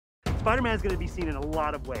Spider-Man is going to be seen in a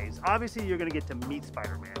lot of ways. Obviously, you're going to get to meet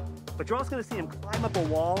Spider-Man, but you're also going to see him climb up a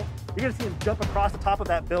wall. You're going to see him jump across the top of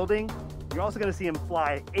that building. You're also going to see him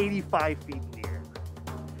fly 85 feet in the air.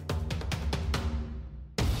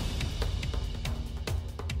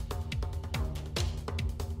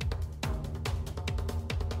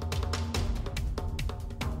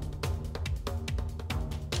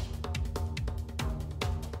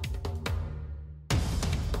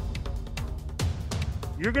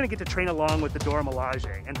 You're going to get to train along with the Dora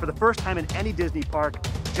Milaje, and for the first time in any Disney park,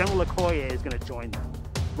 General Okoye is going to join them.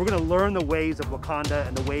 We're going to learn the ways of Wakanda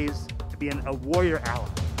and the ways to be a warrior ally.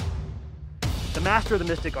 The Master of the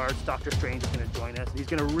Mystic Arts, Dr. Strange, is going to join us, and he's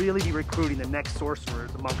going to really be recruiting the next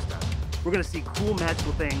sorcerers amongst us. We're going to see cool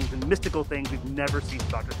magical things and mystical things we've never seen from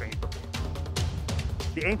Dr. Strange before.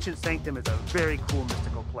 The Ancient Sanctum is a very cool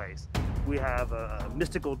mystical place. We have a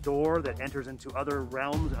mystical door that enters into other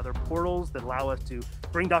realms, other portals that allow us to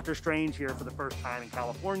bring Dr. Strange here for the first time in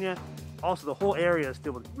California. Also, the whole area is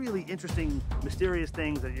filled with really interesting, mysterious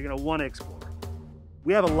things that you're going to want to explore.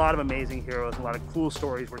 We have a lot of amazing heroes and a lot of cool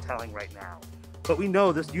stories we're telling right now. But we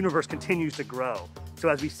know this universe continues to grow. So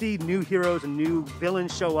as we see new heroes and new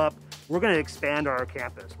villains show up, we're going to expand our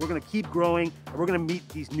campus. We're going to keep growing, and we're going to meet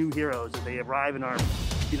these new heroes as they arrive in our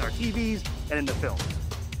TVs and in the films.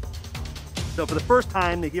 So for the first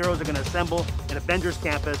time, the heroes are going to assemble in Avengers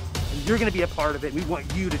campus, and you're going to be a part of it, and we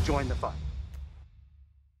want you to join the fun.